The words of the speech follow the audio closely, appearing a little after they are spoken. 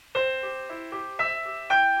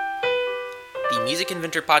the Music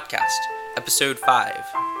Inventor Podcast, Episode 5.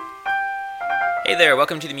 Hey there,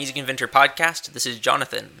 welcome to the Music Inventor Podcast. This is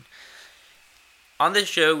Jonathan. On this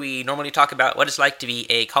show, we normally talk about what it's like to be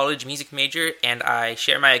a college music major, and I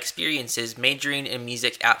share my experiences majoring in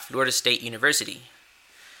music at Florida State University.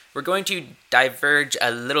 We're going to diverge a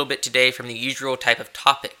little bit today from the usual type of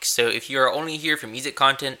topic, so if you are only here for music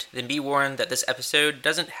content, then be warned that this episode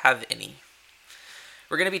doesn't have any.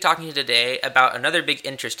 We're going to be talking today about another big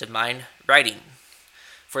interest of mine, writing.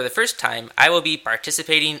 For the first time, I will be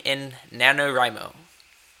participating in NaNoWriMo.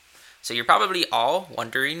 So you're probably all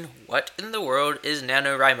wondering, what in the world is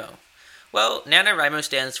NaNoWriMo? Well, NaNoWriMo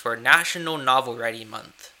stands for National Novel Writing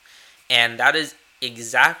Month, and that is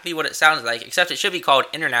exactly what it sounds like, except it should be called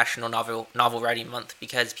International Novel Writing Month,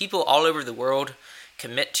 because people all over the world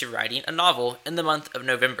commit to writing a novel in the month of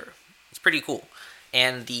November. It's pretty cool.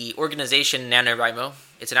 And the organization NaNoWriMo,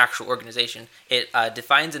 it's an actual organization, it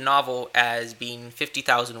defines a novel as being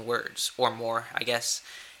 50,000 words or more, I guess.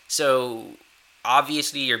 So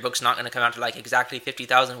obviously your book's not going to come out to like exactly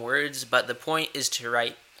 50,000 words, but the point is to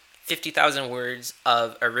write 50,000 words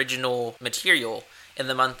of original material in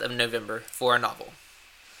the month of November for a novel.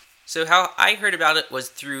 So how I heard about it was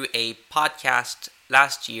through a podcast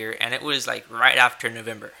last year, and it was like right after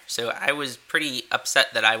November. So I was pretty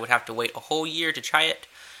upset that I would have to wait a whole year to try it,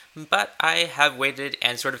 but I have waited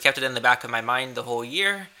and sort of kept it in the back of my mind the whole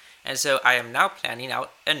year, and so I am now planning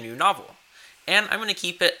out a new novel. And I'm going to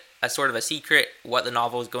keep it a sort of a secret what the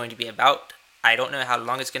novel is going to be about. I don't know how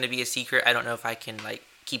long it's going to be a secret. I don't know if I can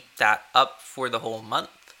keep that up for the whole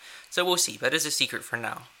month. So we'll see, but it's a secret for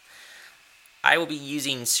now. I will be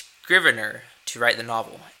using Scrivener to write the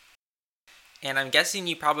novel. And I'm guessing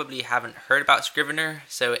you probably haven't heard about Scrivener,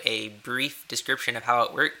 so a brief description of how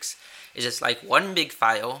it works is just like one big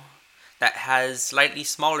file that has slightly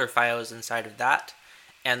smaller files inside of that,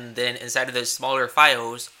 and then inside of those smaller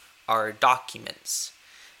files are documents.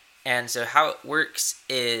 And so how it works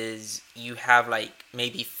is you have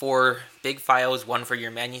maybe 4 big files, one for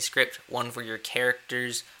your manuscript, one for your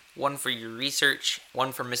characters, one for your research,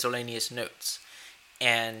 one for miscellaneous notes.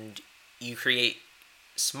 And you create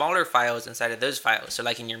smaller files inside of those files. So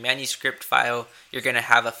in your manuscript file, you're going to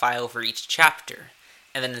have a file for each chapter.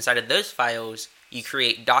 And then inside of those files, you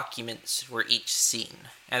create documents for each scene.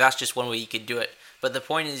 And that's just one way you could do it. But the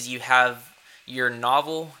point is you have your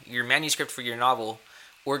novel, your manuscript for your novel,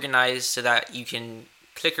 organized so that you can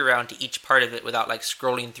click around to each part of it without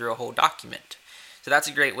scrolling through a whole document. So that's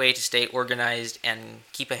a great way to stay organized and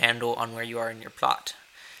keep a handle on where you are in your plot.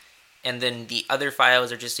 And then the other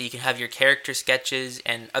files are just so you can have your character sketches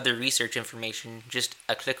and other research information just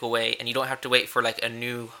a click away, and you don't have to wait for a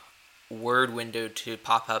new Word window to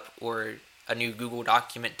pop up or a new Google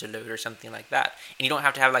document to load or something like that. And you don't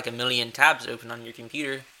have to have a million tabs open on your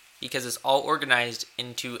computer, because it's all organized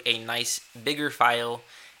into a nice bigger file,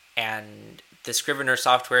 and the Scrivener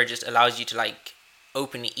software just allows you to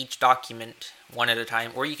open each document one at a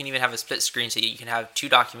time, or you can even have a split screen so you can have 2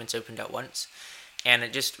 documents opened at once. And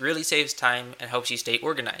it just really saves time and helps you stay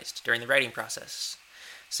organized during the writing process.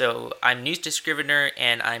 So I'm new to Scrivener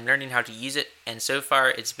and I'm learning how to use it, and so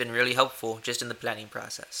far it's been really helpful just in the planning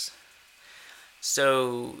process.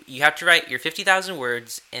 So you have to write your 50,000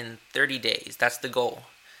 words in 30 days. That's the goal.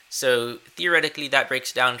 So theoretically that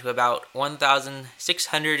breaks down to about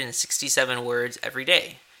 1,667 words every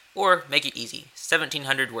day. Or make it easy,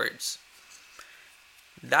 1,700 words.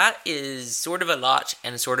 That is sort of a lot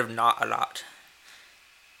and sort of not a lot,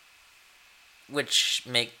 which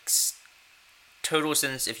makes total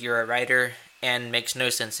sense if you're a writer and makes no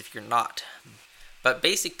sense if you're not. But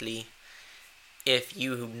basically, if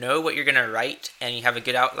you know what you're going to write and you have a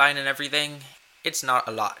good outline and everything, it's not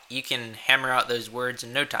a lot. You can hammer out those words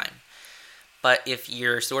in no time. But if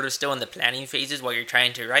you're sort of still in the planning phases while you're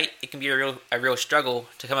trying to write, it can be a real struggle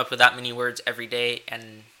to come up with that many words every day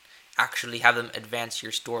and actually have them advance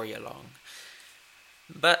your story along.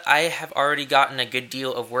 But I have already gotten a good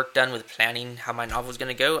deal of work done with planning how my novel is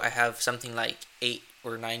going to go. I have something 8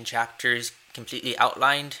 or 9 chapters completely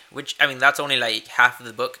outlined, which, that's only half of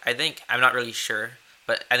the book, I think. I'm not really sure,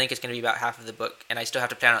 but I think it's going to be about half of the book, and I still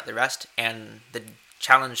have to plan out the rest, and the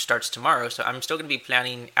challenge starts tomorrow, so I'm still going to be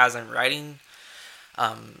planning as I'm writing,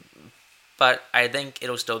 but I think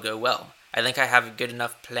it'll still go well. I think I have a good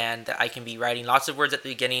enough plan that I can be writing lots of words at the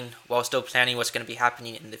beginning while still planning what's going to be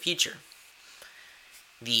happening in the future.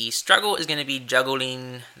 The struggle is going to be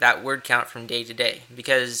juggling that word count from day to day,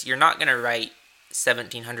 because you're not going to write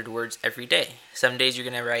 1,700 words every day. Some days you're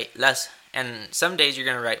going to write less, and some days you're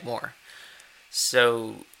going to write more.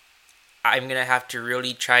 So I'm going to have to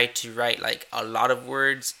really try to write a lot of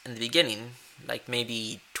words in the beginning,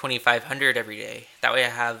 maybe 2,500 every day. That way I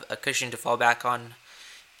have a cushion to fall back on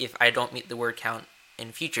if I don't meet the word count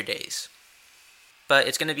in future days. But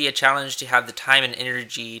it's going to be a challenge to have the time and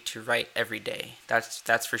energy to write every day.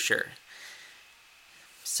 That's for sure.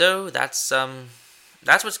 So that's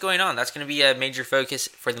what's going on. That's going to be a major focus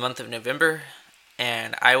for the month of November.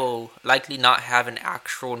 And I will likely not have an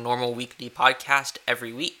actual normal weekly podcast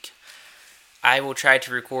every week. I will try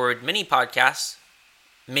to record mini podcasts,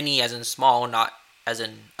 mini as in small, not as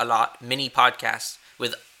in a lot, mini podcasts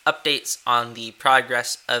with updates on the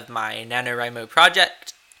progress of my NaNoWriMo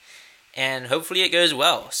project, and hopefully it goes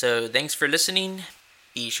well. So thanks for listening.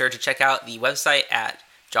 Be sure to check out the website at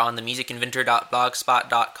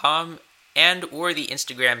johnthemusicinventor.blogspot.com and or the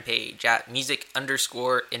Instagram page at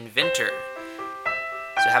music_inventor.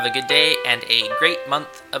 So have a good day and a great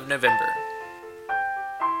month of November.